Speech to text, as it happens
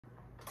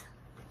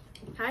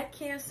Hi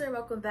Cancer,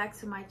 welcome back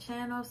to my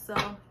channel. So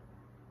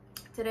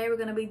today we're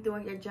going to be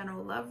doing your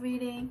general love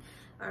reading.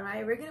 All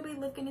right, we're going to be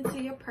looking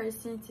into your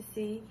person to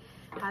see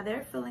how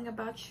they're feeling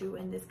about you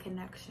in this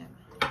connection.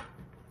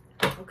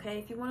 Okay,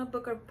 if you want to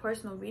book a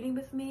personal reading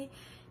with me,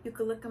 you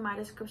can look in my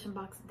description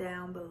box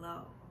down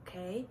below.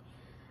 Okay,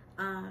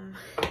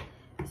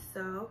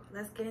 so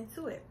let's get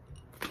into it.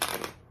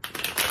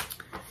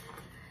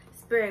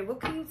 Spirit, what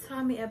can you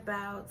tell me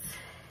about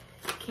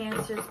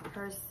Cancer's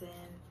person?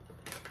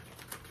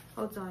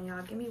 Hold on,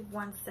 y'all. Give me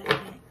 1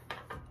 second.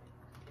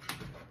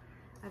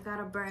 I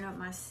gotta burn up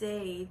my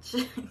sage.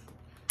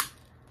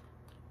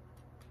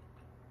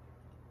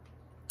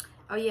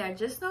 Oh yeah,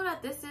 just know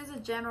that this is a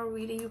general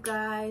reading, you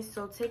guys.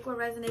 So take what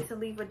resonates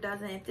and leave what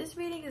doesn't. If this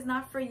reading is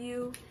not for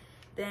you,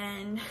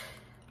 then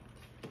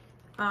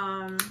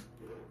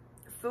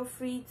feel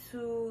free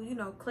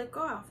to, click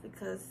off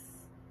because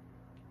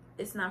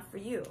it's not for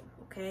you.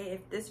 Okay,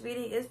 if this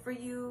reading is for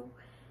you,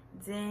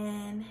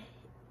 then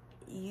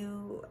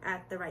you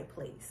at the right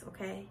place.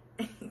 Okay.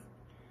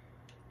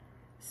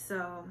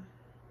 So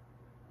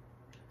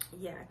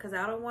yeah, because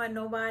I don't want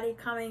nobody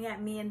coming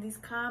at me in these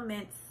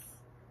comments,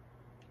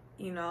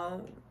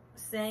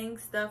 saying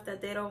stuff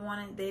that they didn't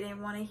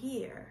want to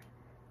hear.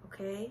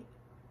 Okay,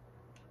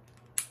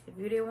 if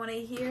you didn't want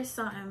to hear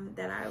something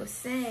that I was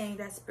saying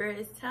that Spirit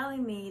is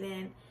telling me,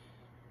 then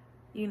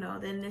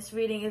then this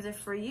reading isn't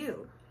for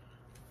you.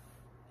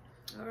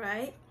 All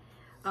right.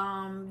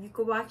 You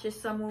could watch your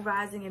Sun, Moon,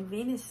 Rising, and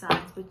Venus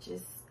signs, which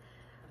is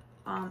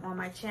on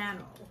my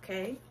channel.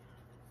 Okay,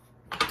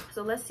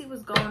 so let's see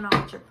what's going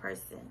on with your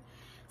person.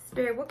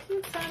 Spirit, what can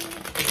you tell me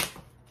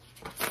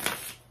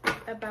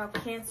about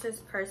Cancer's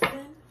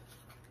person?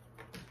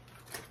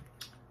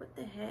 What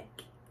the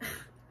heck?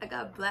 I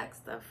got black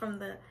stuff from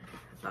the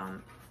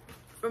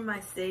from my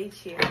sage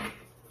here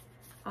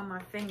on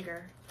my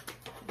finger.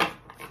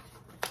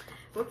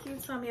 What can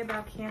you tell me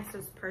about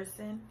Cancer's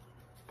person?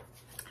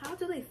 How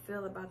do they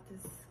feel about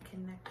this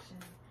connection?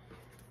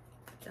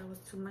 That was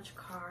too much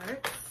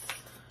cards.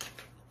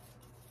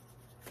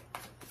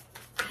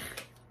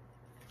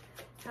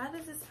 How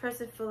does this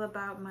person feel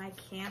about my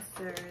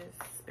Cancer,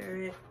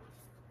 Spirit?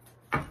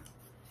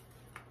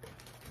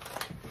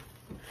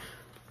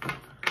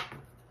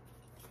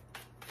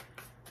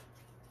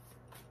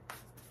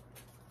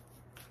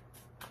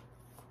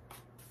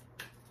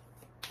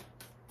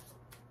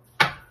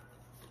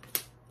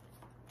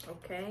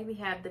 Okay, we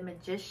have the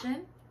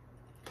Magician.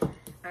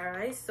 All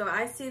right, so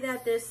I see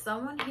that there's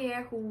someone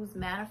here who's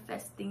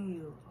manifesting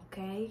you,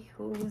 okay?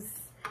 Who's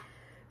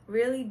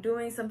really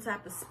doing some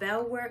type of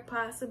spell work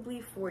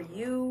possibly for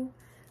you,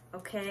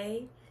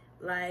 okay?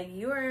 Like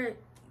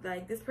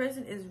this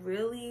person is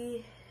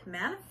really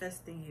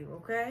manifesting you,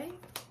 okay?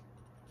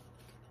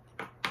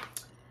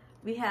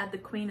 We have the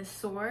Queen of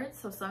Swords,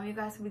 so some of you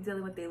guys could be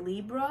dealing with a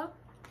Libra.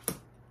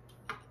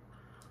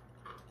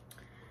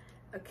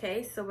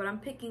 Okay, so what I'm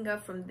picking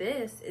up from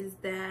this is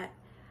that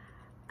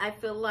I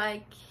feel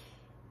like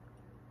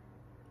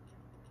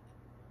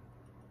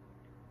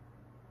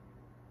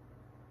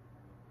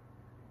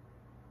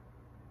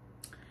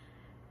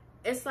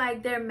it's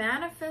like they're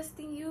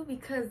manifesting you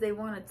because they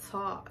want to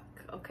talk,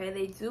 okay?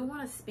 They do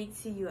want to speak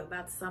to you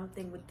about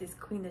something with this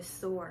Queen of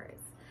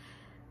Swords,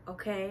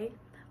 okay?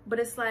 But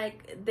it's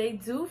like they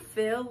do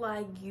feel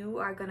like you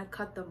are going to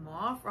cut them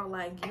off, or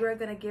like you are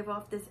going to give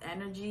off this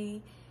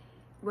energy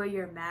where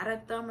you're mad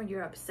at them, or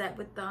you're upset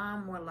with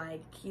them, or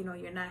like,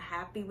 you're not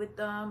happy with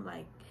them.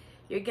 Like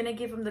you're going to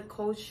give them the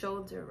cold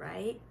shoulder,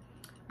 right?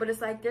 But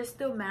it's like they're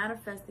still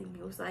manifesting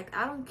you. It's like,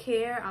 I don't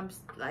care. I'm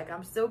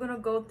still going to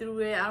go through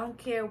it. I don't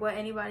care what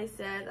anybody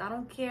says. I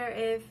don't care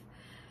if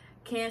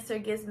Cancer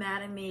gets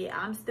mad at me.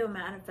 I'm still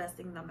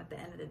manifesting them at the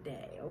end of the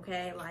day,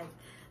 okay? Like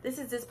this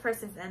is this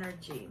person's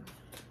energy,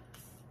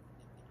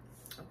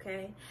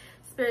 okay?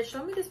 Spirit,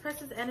 show me this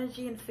person's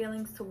energy and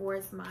feelings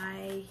towards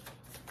my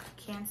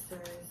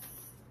Cancers.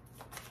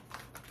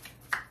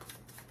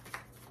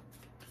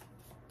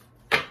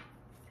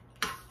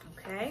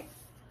 Okay.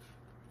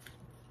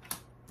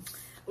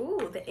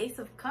 Ooh, the Ace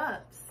of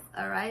Cups.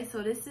 All right,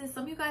 so this is,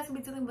 some of you guys will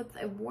be dealing with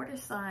a water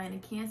sign, a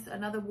Cancer,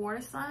 another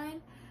water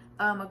sign,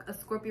 a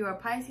Scorpio or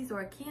Pisces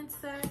or a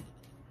Cancer.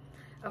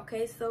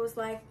 Okay, so it's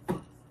like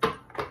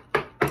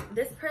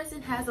this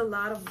person has a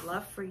lot of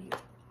love for you.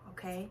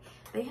 Okay,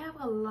 they have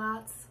a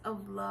lot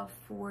of love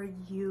for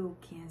you,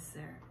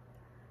 Cancer.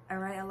 All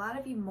right, a lot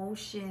of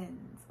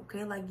emotions.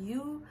 Okay, like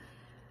you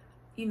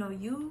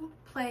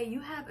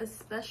have a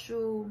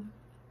special,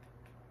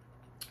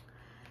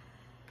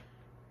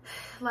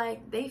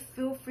 like they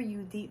feel for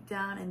you deep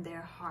down in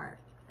their heart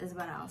is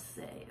what I'll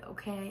say.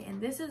 Okay, and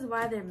this is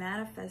why they're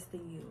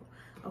manifesting you.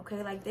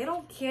 Okay, like they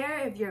don't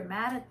care if you're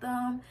mad at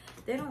them.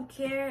 They don't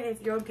care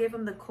if you'll give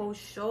them the cold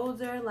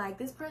shoulder. Like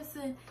this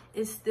person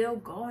is still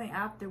going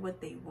after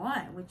what they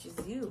want, which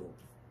is you.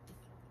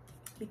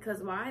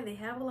 Because why? They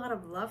have a lot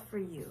of love for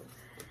you.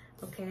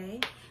 Okay,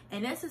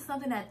 and this is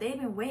something that they've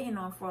been waiting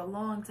on for a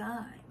long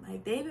time.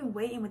 Like they've been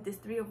waiting with this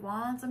Three of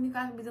Wands. Some of you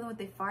guys will be dealing with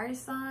a fire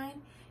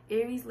sign,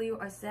 Aries, Leo,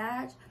 or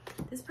Sag,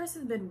 this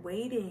person's been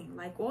waiting.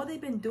 Like, all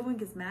they've been doing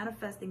is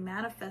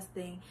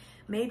manifesting.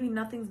 Maybe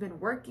nothing's been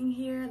working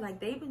here. Like,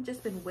 they've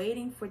just been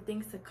waiting for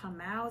things to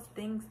come out,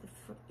 things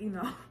to, you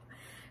know,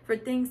 for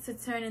things to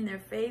turn in their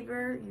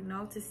favor, you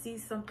know, to see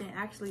something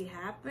actually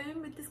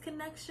happen with this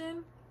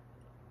connection.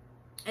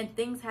 And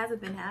things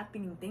hasn't been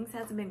happening. Things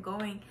hasn't been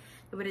going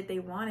the way that they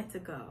want it to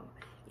go,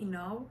 you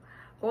know.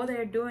 All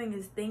they're doing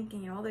is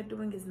thinking, all they're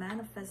doing is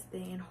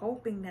manifesting and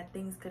hoping that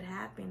things could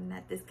happen,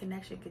 that this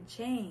connection could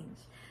change,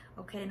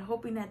 okay? And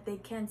hoping that they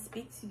can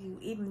speak to you,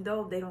 even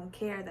though they don't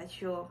care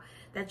that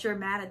you're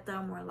mad at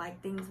them, or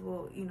like things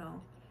will, you know,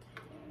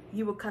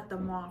 you will cut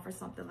them off or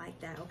something like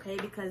that, okay?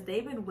 Because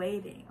they've been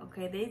waiting,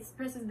 okay? This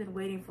person's been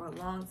waiting for a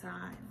long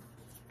time,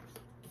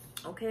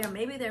 okay? Or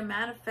maybe they're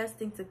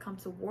manifesting to come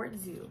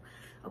towards you,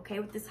 okay?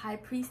 With this High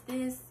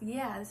Priestess,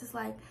 yeah,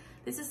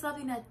 this is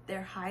something that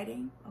they're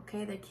hiding,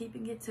 okay? They're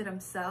keeping it to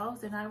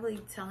themselves. They're not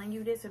really telling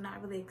you this. They're not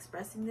really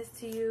expressing this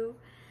to you,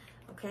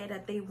 okay?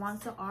 That they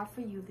want to offer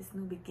you this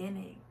new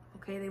beginning,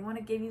 okay? They want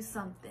to give you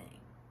something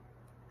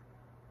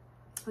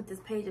with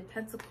this Page of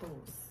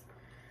Pentacles,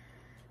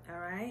 all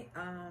right?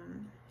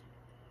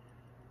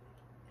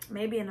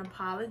 Maybe an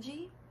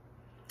apology.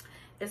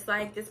 It's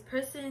like this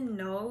person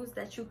knows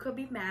that you could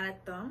be mad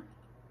at them,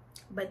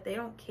 but they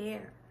don't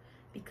care.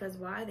 Because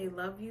why? They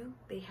love you.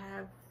 They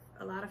have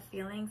a lot of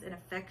feelings and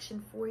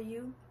affection for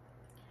you,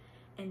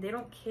 and they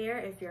don't care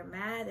if you're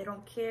mad. They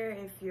don't care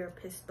if you're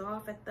pissed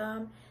off at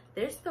them.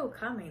 They're still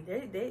coming.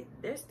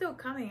 They're still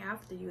coming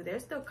after you. They're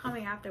still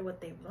coming after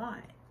what they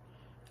want,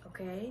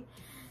 okay?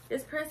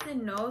 This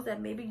person knows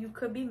that maybe you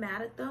could be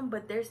mad at them,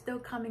 but they're still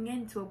coming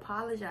in to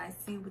apologize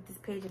to you with this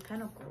Page of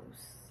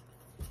Pentacles,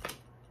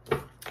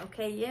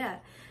 okay? Yeah,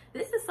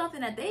 this is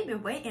something that they've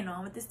been waiting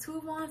on with this 2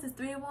 of Wands, this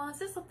 3 of Wands.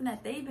 This is something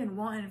that they've been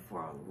wanting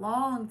for a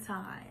long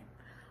time.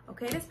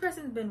 Okay, this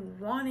person's been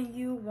wanting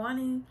you,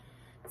 wanting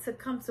to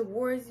come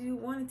towards you,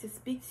 wanting to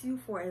speak to you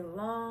for a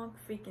long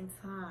freaking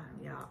time,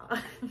 y'all.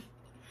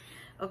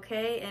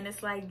 Okay, and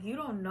it's like you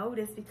don't know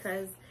this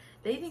because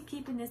they've been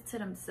keeping this to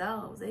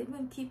themselves. They've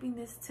been keeping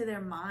this to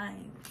their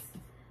minds.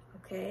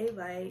 Okay,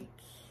 like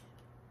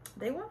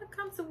they want to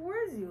come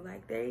towards you.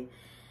 Like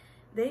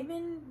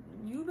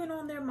you've been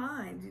on their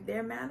mind.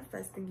 They're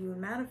manifesting you,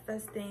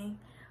 manifesting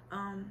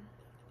some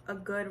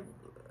good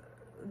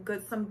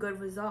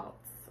results.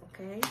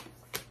 Okay,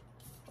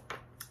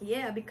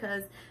 yeah,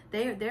 because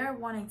they're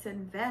wanting to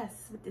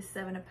invest with this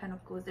 7 of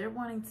Pentacles. They're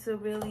wanting to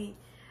really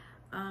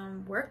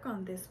work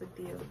on this with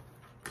you,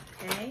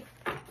 okay?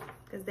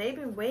 Because they've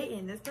been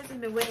waiting. This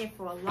person's been waiting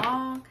for a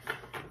long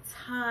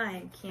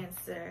time,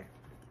 Cancer,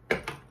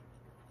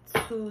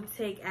 to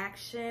take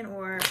action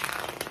or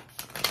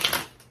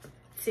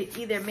to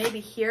either maybe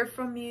hear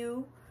from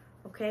you.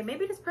 Okay,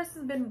 maybe this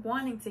person's been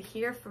wanting to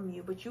hear from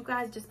you, but you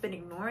guys just been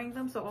ignoring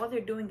them. So all they're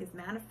doing is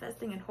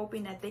manifesting and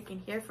hoping that they can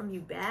hear from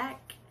you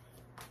back.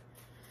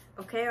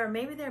 Okay, or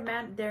maybe they're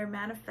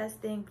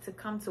manifesting to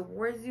come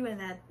towards you, and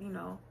that you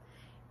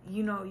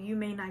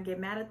may not get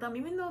mad at them,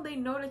 even though they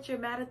know that you're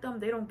mad at them.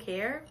 They don't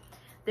care.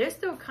 They're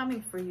still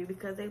coming for you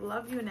because they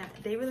love you and that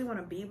they really want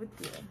to be with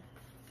you.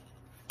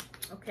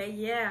 Okay,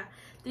 yeah,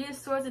 3 of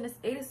Swords and this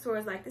 8 of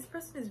Swords. Like, this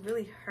person is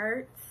really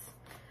hurt.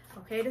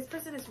 Okay, this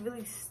person is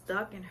really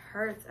stuck and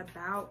hurt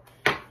about,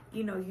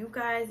 you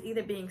guys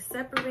either being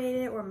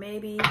separated, or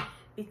maybe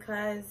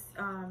because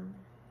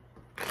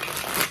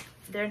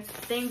their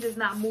things is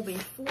not moving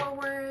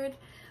forward.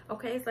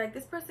 Okay, it's like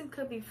this person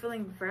could be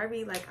feeling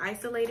very like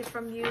isolated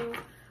from you.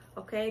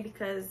 Okay,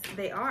 because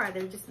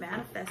they're just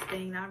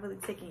manifesting, not really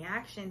taking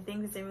action.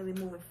 Things isn't really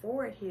moving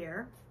forward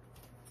here.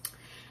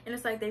 And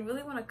it's like they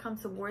really want to come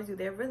towards you.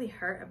 They're really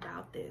hurt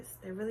about this.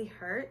 They're really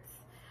hurt.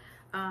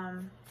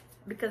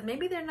 Because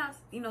maybe they're not,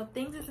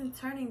 things isn't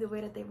turning the way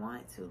that they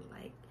want it to.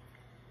 Like,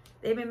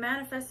 they've been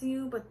manifesting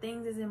you, but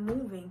things isn't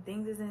moving.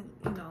 Things isn't,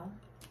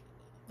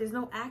 there's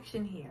no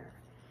action here.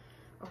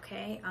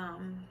 Okay.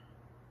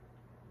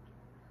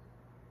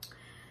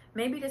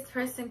 Maybe this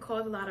person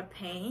caused a lot of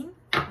pain.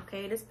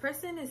 Okay. This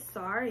person is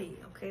sorry.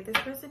 Okay. This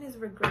person is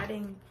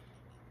regretting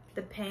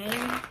the pain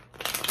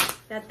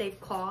that they've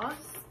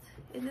caused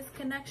in this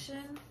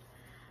connection.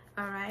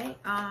 All right.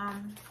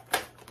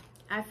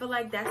 I feel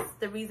like that's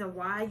the reason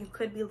why you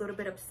could be a little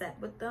bit upset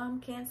with them,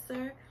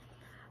 Cancer.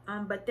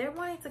 But they're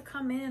wanting to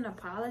come in and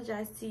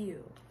apologize to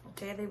you.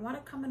 Okay, they want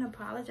to come and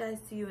apologize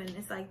to you. And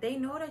it's like they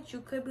know that you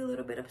could be a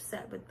little bit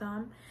upset with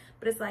them.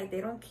 But it's like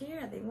they don't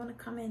care. They want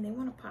to come in. They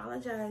want to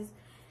apologize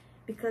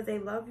because they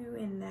love you,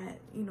 and that,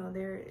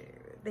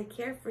 they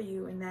care for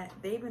you, and that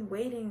they've been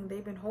waiting.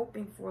 They've been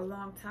hoping for a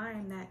long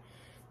time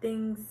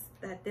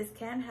that this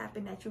can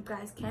happen, that you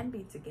guys can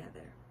be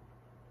together.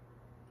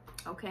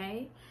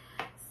 Okay.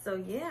 So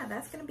yeah,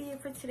 that's going to be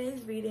it for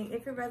today's reading.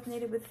 If it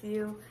resonated with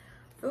you,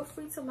 feel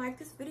free to like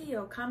this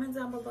video. Comment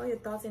down below your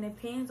thoughts and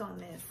opinions on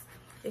this.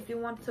 If you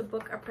want to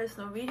book a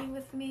personal reading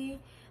with me,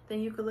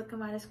 then you can look in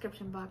my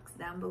description box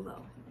down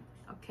below.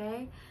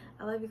 Okay?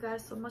 I love you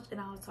guys so much,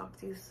 and I will talk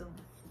to you soon.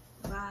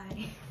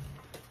 Bye.